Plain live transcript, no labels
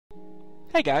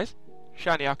Hey guys,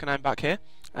 Shiny Arcanine back here,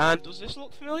 and does this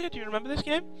look familiar? Do you remember this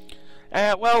game?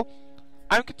 Well,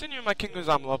 I'm continuing my Kingdoms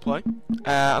Amalur play.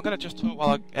 I'm gonna just talk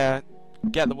while I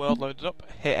get the world loaded up.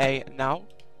 Hit A now.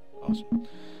 Awesome.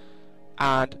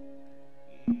 And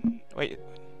wait,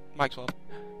 mic's off.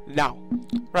 Now,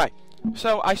 right.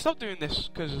 So I stopped doing this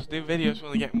because the videos were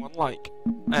only getting 1 like,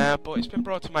 but it's been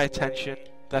brought to my attention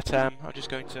that I'm just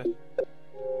going to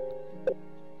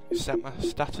set my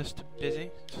status to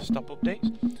busy to stop updates.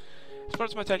 It's brought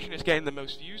to my attention it's getting the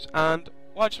most views, and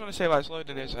what I just want to say about it's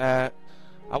loading is I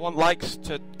want likes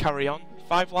to carry on.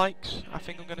 5 likes, I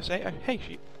think I'm going to say. Hey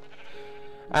sheep.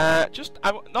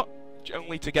 Not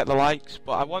only to get the likes,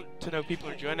 but I want to know people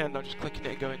are enjoying it and not just clicking it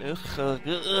and going ugh.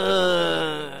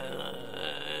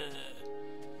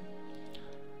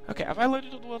 Okay, have I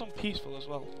loaded up the world on peaceful as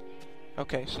well?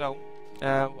 Okay, so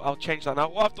I'll change that now.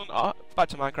 What I've done, back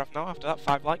to Minecraft now. After that,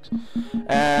 5 likes.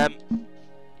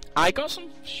 I got some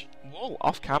wool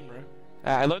off camera.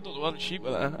 I loaded up the world and sheep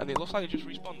with it, and it looks like it just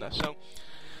respawned there. So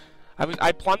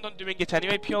I planned on doing it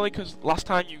anyway, purely because last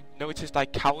time you noticed I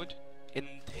cowered in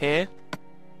here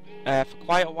for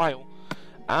quite a while,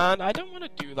 and I don't want to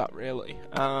do that really.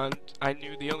 And I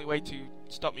knew the only way to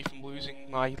stop me from losing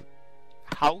my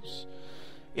house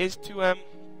is to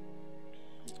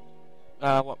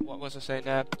what was I saying?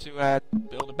 To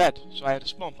build a bed, so I had a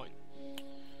spawn point.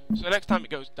 So next time it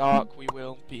goes dark, we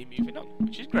will be moving on,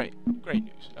 which is great. Great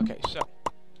news. Okay, so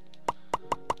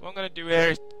what I'm going to do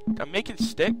here is I'm making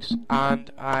sticks,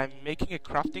 and I'm making a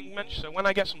crafting bench, so when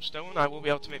I get some stone, I will be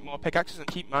able to make more pickaxes and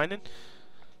keep mining.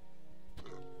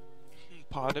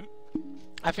 Pardon.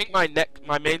 I think my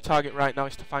main target right now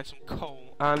is to find some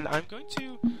coal, and I'm going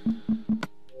to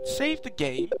save the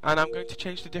game, and I'm going to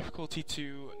change the difficulty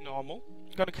to normal.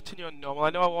 I'm going to continue on normal.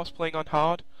 I know I was playing on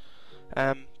hard.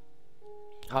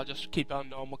 I'll just keep it on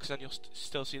normal, because then you'll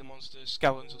still see the monsters.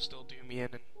 Skeletons will still do me in.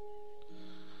 And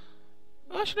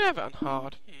I should have it on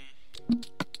hard.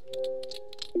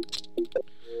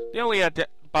 The only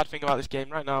bad thing about this game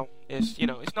right now is, you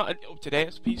know, it's not up to date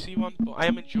as a PC one, but I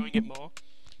am enjoying it more.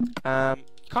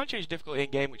 Can't change difficulty in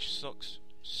game, which sucks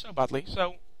so badly.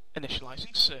 So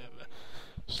initializing server.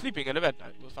 Sleeping in a bed now.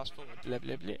 We'll fast forward. Blah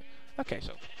blah blah. Okay,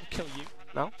 so we'll kill you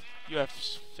now. You have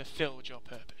fulfilled your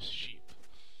purpose, sheep.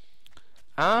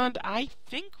 And I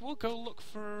think we'll go look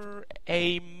for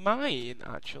a mine,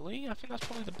 actually. I think that's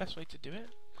probably the best way to do it.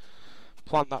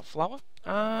 Plant that flower.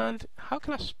 And how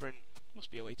can I sprint?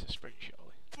 Must be a way to sprint,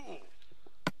 surely.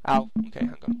 Ow. Okay,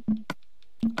 hang on.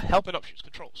 Helping options,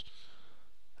 controls.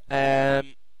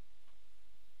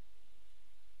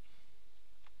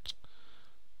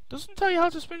 Doesn't tell you how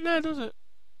to sprint there, does it?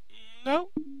 No?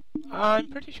 I'm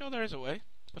pretty sure there is a way,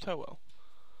 but oh well.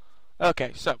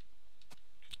 Okay, so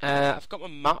I've got my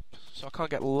map, so I can't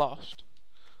get lost.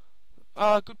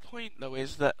 A good point, though,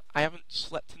 is that I haven't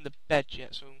slept in the bed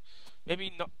yet, so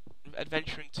maybe not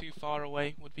adventuring too far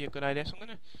away would be a good idea. So I'm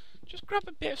going to just grab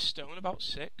a bit of stone, about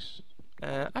 6.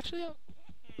 Actually,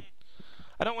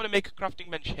 I don't want to make a crafting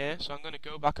bench here, so I'm going to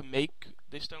go back and make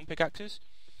the stone pickaxes.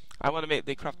 I want to make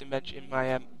the crafting bench in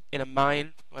my in a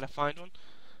mine when I find one,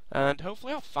 and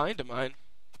hopefully I'll find a mine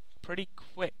pretty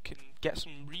quick and get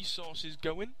some resources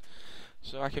going,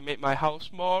 so I can make my house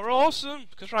more awesome.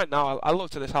 Because right now I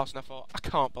looked at this house and I thought, I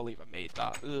can't believe I made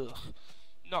that. Ugh,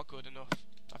 not good enough.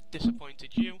 I've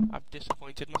disappointed you. I've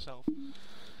disappointed myself.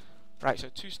 Right, so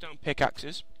 2 stone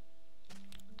pickaxes,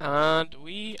 and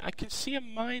I can see a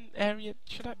mine area.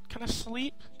 Can I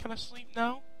sleep? Can I sleep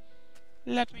now?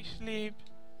 Let me sleep.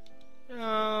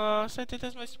 Oh, set it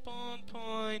as my spawn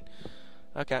point.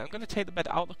 Okay, I'm going to take the bed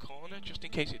out of the corner, just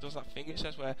in case it does that thing. It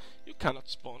says where you cannot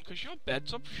spawn because your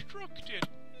bed's obstructed.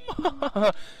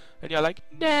 And you're like,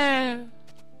 nah.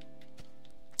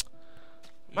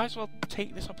 Might as well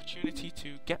take this opportunity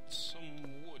to get some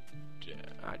wood.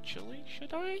 Actually,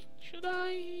 should I?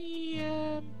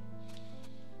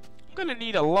 I'm going to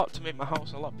need a lot to make my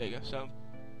house a lot bigger, so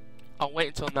I'll wait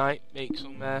until night, make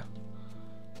some,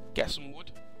 get some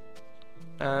wood.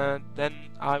 And then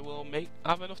I will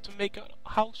have enough to make a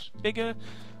house bigger.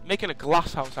 Making a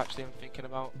glass house, actually, I'm thinking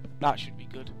about. That should be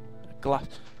good. A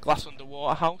glass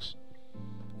underwater house.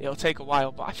 It'll take a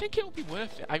while, but I think it'll be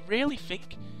worth it. I really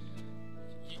think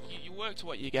you work to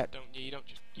what you get, don't you?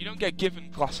 You don't get given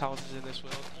glass houses in this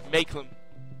world. You make them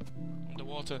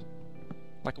underwater,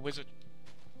 like a wizard.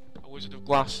 A wizard of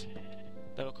glass.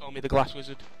 They will call me the glass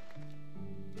wizard.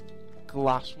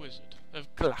 Glass wizard of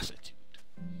glassitude.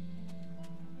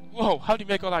 Whoa, how do you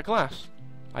make all that glass?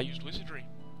 I used wizardry.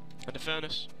 And a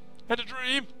furnace. And a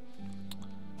dream!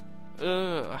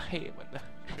 I hate it when the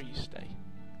trees stay.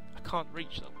 I can't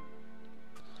reach them.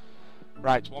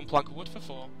 Right, 1 plank of wood for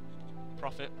 4.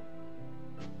 Profit.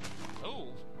 Oh,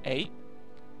 8.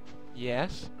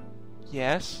 Yes.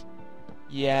 Yes.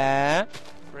 Yeah.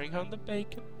 Bring home the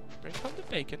bacon. Bring home the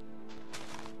bacon.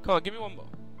 Come on, give me 1 more.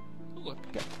 Ooh,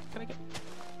 can I get...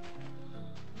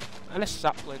 And a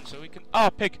sapling so we can... Ah,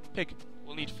 pig! Pig!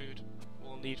 We'll need food.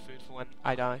 We'll need food for when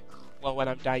I die. Well, when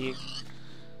I'm dying.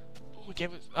 Oh, we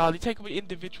gave it... they take away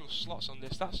individual slots on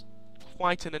this. That's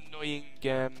quite an annoying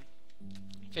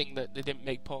thing that they didn't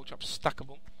make pork chops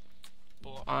stackable.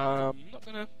 But I'm not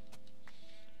gonna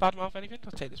badmouth anything.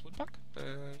 I'll take this wood back.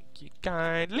 Thank you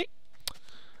kindly.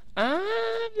 And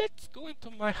let's go into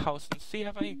my house and see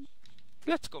if I...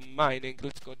 Let's go mining.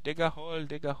 Let's go dig a hole,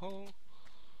 dig a hole.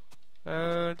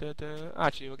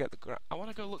 Actually, we'll get the I want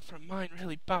to go look for a mine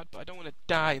really bad, but I don't want to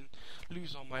die and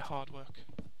lose all my hard work.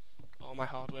 All my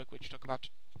hard work, which took about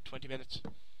 20 minutes.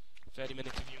 30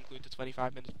 minutes if you include the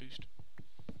 25 minutes boost.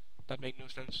 That make no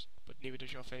sense, but neither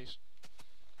does your face.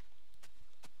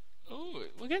 Oh,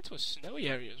 we'll get to a snowy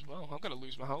area as well. I'm going to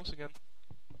lose my house again.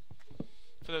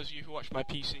 For those of you who watched my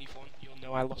PC one, you'll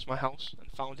know I lost my house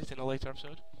and found it in a later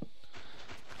episode.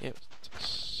 It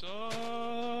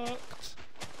sucked.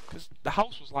 Because the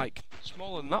house was like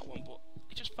smaller than that one, but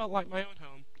it just felt like my own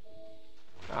home.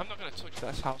 Now, I'm not going to touch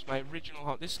this house, my original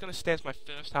house. This is going to stay as my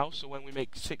first house, so when we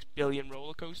make 6 billion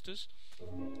roller coasters,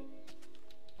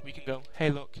 we can go, hey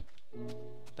look,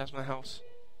 that's my house.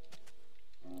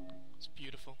 It's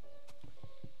beautiful.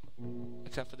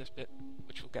 Except for this bit,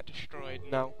 which will get destroyed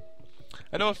now.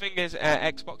 Another thing is,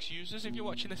 Xbox users, if you're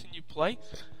watching this and you play,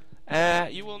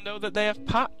 you will know that they have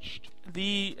patched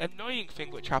the annoying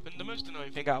thing which happened, the most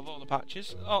annoying thing out of all the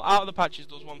patches. Oh, out of the patches,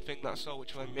 there's one thing that I saw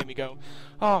which made me go,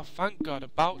 oh, thank God,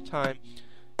 about time.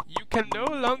 You can no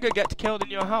longer get killed in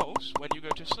your house when you go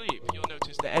to sleep. You'll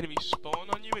notice the enemies spawn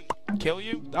on you and kill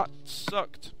you. That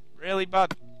sucked. Really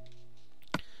bad.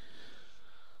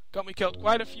 Got me killed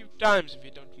quite a few times, if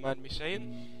you don't mind me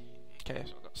saying. Okay,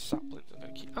 so I've got saplings.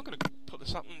 I'm gonna put the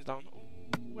saplings down.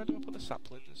 Ooh, where do I put the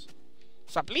saplings?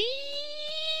 Sapling!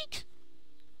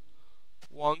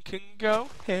 One can go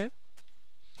here.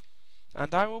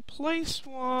 And I will place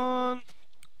one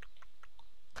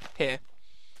here.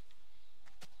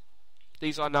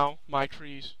 These are now my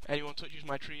trees. Anyone touches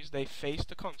my trees, they face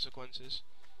the consequences.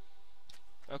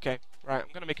 Okay, right, I'm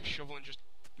gonna make a shovel and just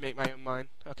make my own mine.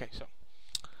 Okay, so.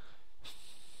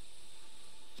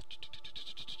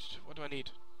 What do I need?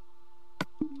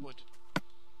 Wood.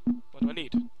 What do I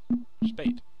need?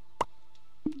 Spade.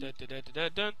 Dun, dun, dun,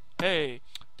 dun, dun. Hey!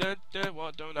 Dun, dun,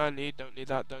 what don't I need? Don't need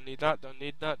that, don't need that, don't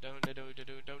need that, don't need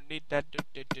that,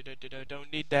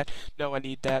 don't need that, no I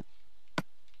need that.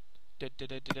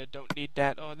 Don't need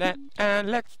that or that.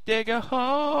 And let's dig a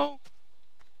hole!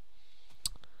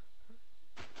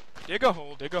 Dig a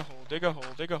hole, dig a hole, dig a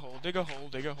hole, dig a hole, dig a hole,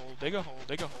 dig a hole, dig a hole,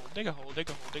 dig a hole, dig a hole, dig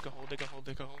a hole, dig a hole, dig a hole,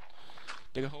 dig a hole.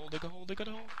 Dig a hole, dig a hole, dig a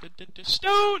hole.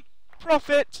 Stone!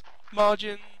 Profit!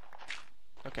 Margin!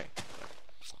 Okay.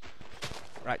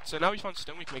 Right, so now we found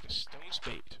stone, we can make a stone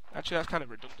spade. Actually, that's kind of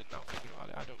redundant now, thinking about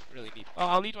it. I don't really need... Oh,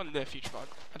 I'll need one in the future, but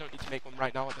I don't need to make one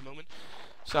right now at the moment.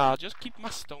 So I'll just keep my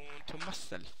stone to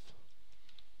myself.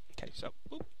 Okay, so...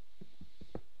 Boop.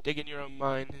 Dig in your own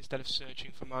mine instead of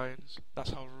searching for mines.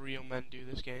 That's how real men do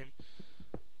this game.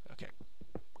 Okay.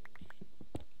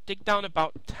 Dig down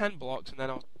about 10 blocks, and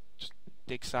then I'll just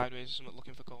dig sideways or something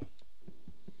looking for coal.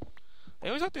 I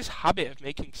always have this habit of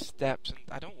making steps, and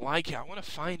I don't like it. I want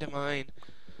to find a mine.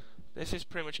 This is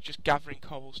pretty much just gathering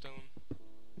cobblestone.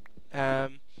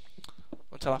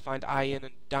 Until I find iron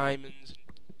and diamonds,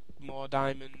 and more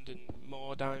diamond, and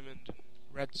more diamond, and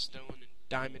redstone, and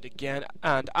diamond again,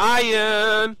 and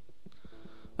iron!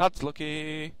 That's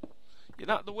lucky. You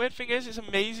know, the weird thing is, it's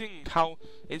amazing how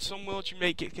in some worlds you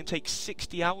make it can take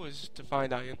 60 hours to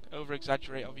find iron.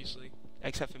 Over-exaggerate, obviously.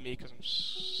 Except for me, because I'm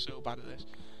so bad at this.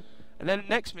 And then the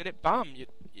next minute, bam,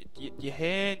 you're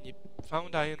here and you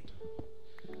found iron.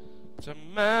 It's a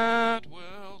mad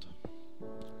world.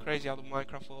 Crazy how the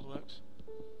Minecraft world works.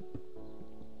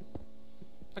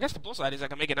 I guess the plus side is I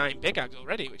can make an iron pickaxe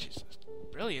already, which is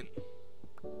brilliant.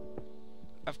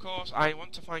 Of course, I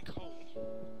want to find coal.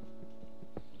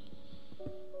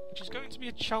 Which is going to be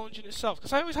a challenge in itself,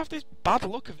 because I always have this bad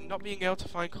luck of not being able to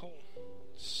find coal.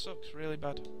 It sucks really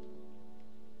bad.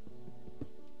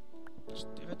 If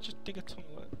I just dig a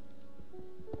tunnel in.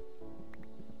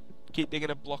 Keep digging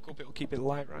a block up, it'll keep it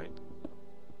light, right?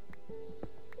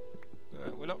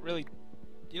 We're not really...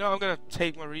 You know, I'm going to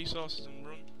take my resources and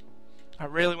run. I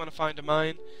really want to find a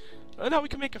mine. And now we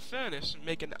can make a furnace and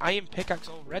make an iron pickaxe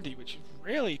already, which is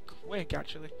really quick,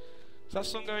 actually. Is that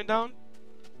sun going down?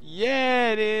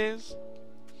 Yeah, it is!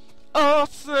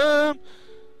 awesome!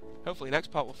 Hopefully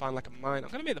next part we'll find like a mine.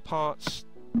 I'm going to make the parts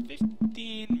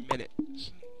 15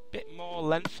 minutes. A bit more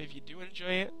length if you do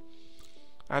enjoy it.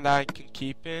 And I can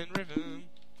keep in rhythm.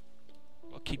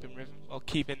 Well, keep in rhythm. Well,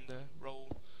 keep in the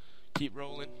roll. Keep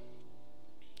rolling.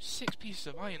 6 pieces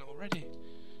of iron already.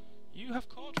 You have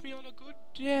caught me on a good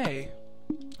day.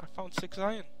 I found 6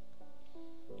 iron.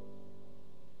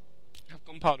 I have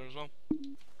gunpowder as well.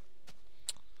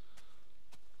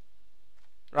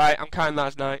 Right, I'm counting that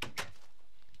as night.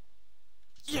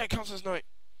 Yeah, it counts as night.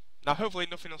 Now, hopefully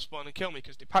nothing will spawn and kill me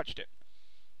because they patched it.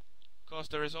 Of course,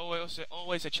 there is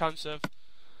always a chance of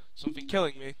something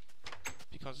killing me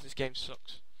because this game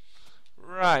sucks.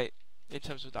 Right, in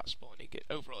terms of that spawning it,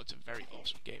 overall it's a very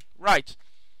awesome game. Right,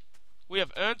 we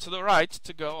have earned to the right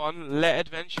to go on Le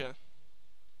Adventure.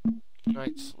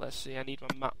 Right, let's see, I need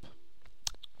my map.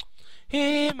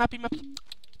 Hey, mappy, mappy.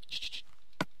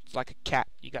 It's like a cat,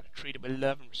 you gotta treat it with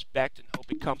love and respect and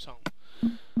hope it comes home.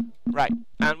 Right,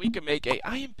 and we can make a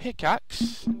iron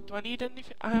pickaxe. Do I need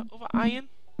anything other iron?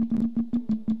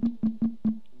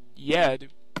 Yeah, I do.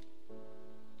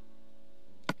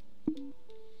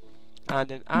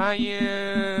 And an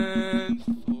iron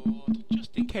sword,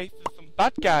 just in case there's some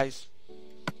bad guys.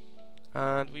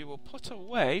 And we will put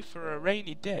away for a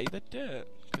rainy day the dirt.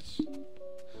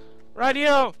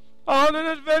 Radio, on an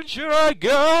adventure I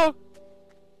go.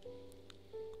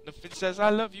 Nothing says I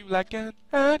love you like an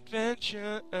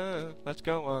adventure. Let's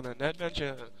go on an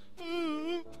adventure.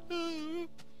 Ooh, ooh.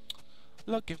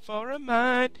 Looking for a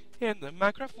mine in the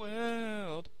Minecraft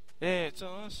world. It's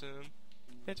awesome.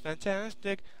 It's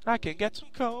fantastic. I can get some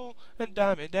coal and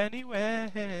diamond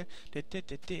anywhere.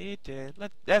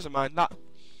 There's a mine.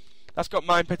 That's got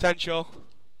mine potential.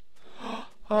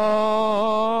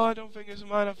 Oh, I don't think it's a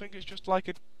mine. I think it's just like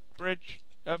a bridge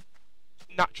of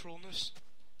naturalness.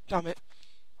 Damn it.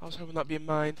 I was hoping that'd be a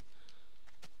mine.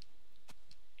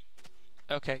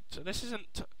 Okay, so this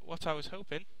isn't what I was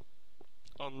hoping.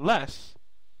 Unless...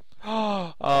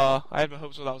 I had my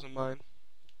hopes that was a mine.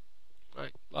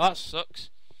 Right, well that sucks.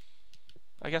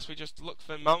 I guess we just look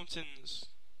for mountains.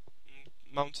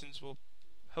 Mountains will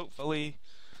hopefully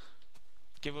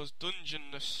give us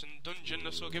dungeonness, and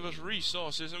dungeonness will give us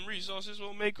resources, and resources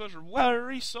will make us well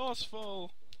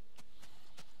resourceful.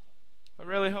 I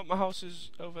really hope my house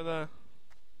is over there.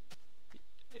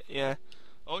 Yeah.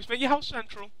 Always make your house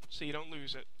central, so you don't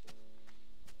lose it.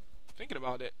 Thinking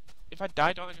about it, if I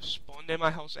die, don't I just spawn near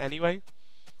my house anyway?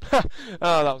 Oh,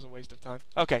 that was a waste of time.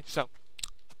 Okay, so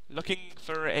looking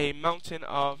for a mountain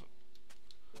of...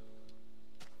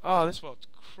 Oh, this world's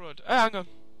crud. Hang on.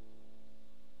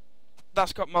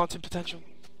 That's got mountain potential.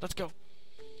 Let's go.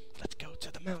 Let's go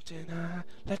to the mountain.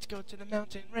 Let's go to the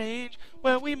mountain range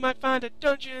where we might find a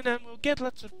dungeon and we'll get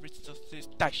lots of resources.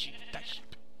 Die sheep, die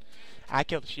sheep. I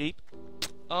killed the sheep.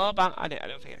 Oh, but I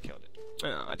don't think I killed it.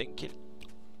 No, I didn't kill it.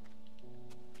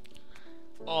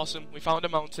 Awesome. We found a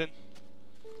mountain.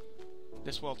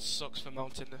 This world sucks for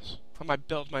mountainness. I might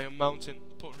build my own mountain,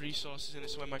 put resources in it,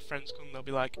 so when my friends come, they'll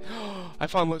be like, oh, I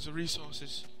found loads of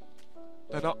resources.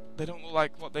 They don't look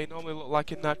like what they normally look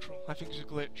like in natural. I think it's a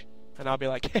glitch. And I'll be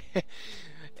like,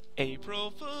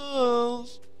 April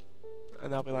Fools!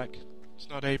 And they'll be like, it's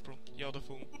not April, you're the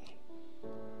fool.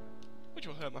 Which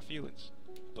will hurt my feelings.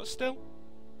 But still,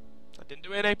 I didn't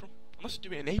do it in April. Unless I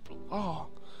do it in April. Oh,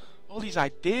 all these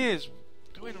ideas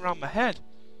going around my head.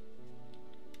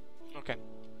 Okay.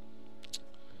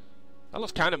 That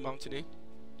looks kind of mountainy.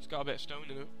 It's got a bit of stone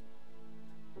in it.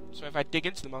 So if I dig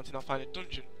into the mountain, I'll find a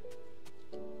dungeon.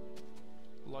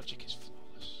 Logic is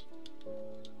flawless.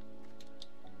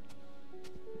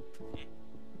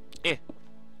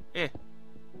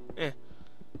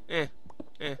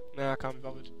 Nah, I can't be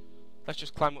bothered. Let's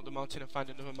just climb up the mountain and find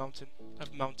another mountain.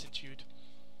 Of mountaintude.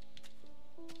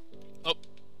 Up,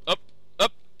 up,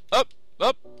 up, up,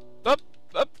 up, up,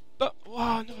 up, up.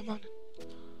 Wow, another mountain.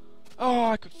 Oh,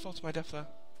 I could fall to my death there.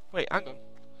 Wait, hang on.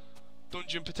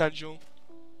 Dungeon potential.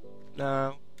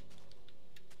 No.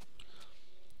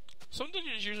 Some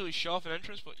dungeons usually show off an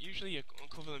entrance, but usually you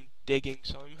uncover them digging,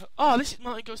 so oh, this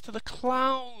mountain goes to the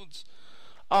clouds!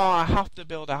 Oh, I have to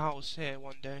build a house here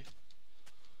one day.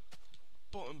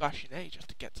 Button bashing A just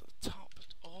to get to the top.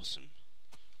 It's awesome.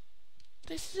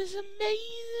 This is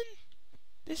amazing!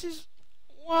 This is...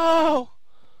 wow!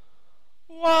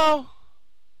 Wow!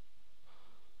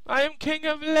 I am king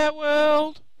of the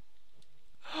world!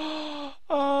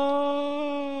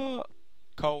 Oh!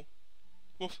 Coal.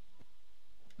 Woof.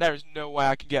 There is no way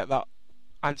I can get that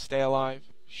and stay alive.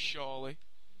 Surely.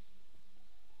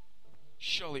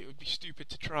 Surely it would be stupid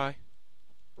to try.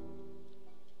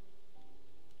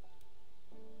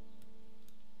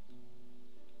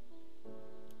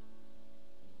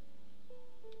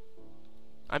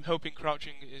 I'm hoping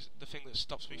crouching is the thing that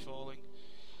stops me falling.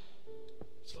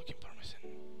 It's looking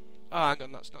promising. Oh, hang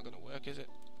on, that's not going to work, is it?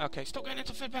 Okay, stop going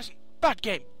into third person. Bad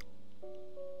game.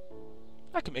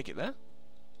 I can make it there.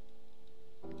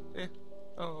 Eh.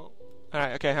 Oh.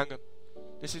 Alright, okay, hang on.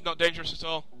 This is not dangerous at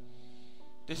all.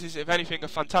 This is, if anything, a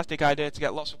fantastic idea to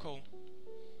get lots of coal.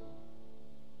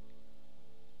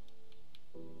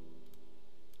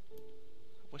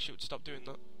 Wish it would stop doing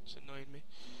that. It's annoying me.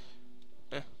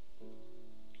 Eh.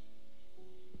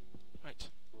 Right.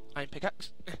 Iron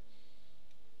pickaxe.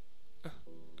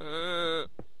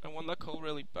 I want that coal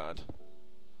really bad.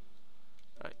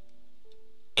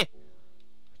 Right.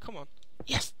 Come on.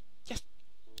 Yes! Yes!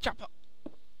 Jump up!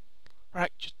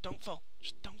 Right, just don't fall.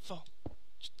 Just don't fall.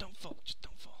 Just don't fall. Just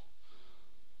don't fall.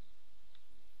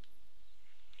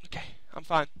 Okay, I'm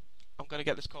fine. I'm gonna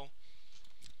get this coal.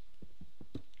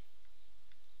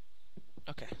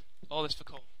 Okay, all this for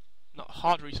coal. Not a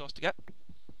hard resource to get.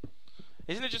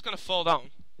 Isn't it just gonna fall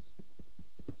down?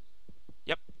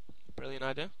 Yep, brilliant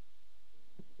idea.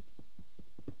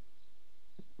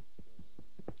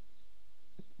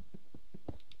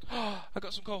 I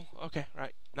got some coal. Okay,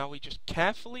 right. Now we just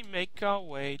carefully make our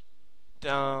way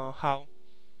down. How?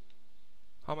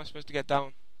 How am I supposed to get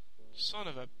down? Son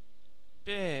of a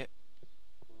bitch.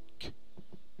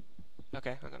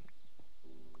 Okay, hang on.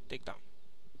 Dig down.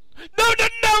 No, no,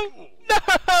 no!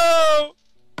 No!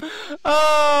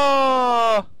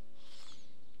 Oh!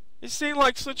 It seemed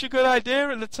like such a good idea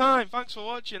at the time. Thanks for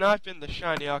watching. I've been the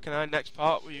Shiny Arcanine. Next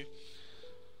part with you.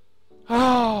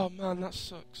 Oh, man, that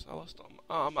sucks. I lost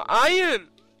all my iron!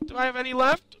 Do I have any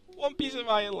left? One piece of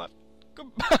iron left.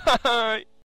 Goodbye!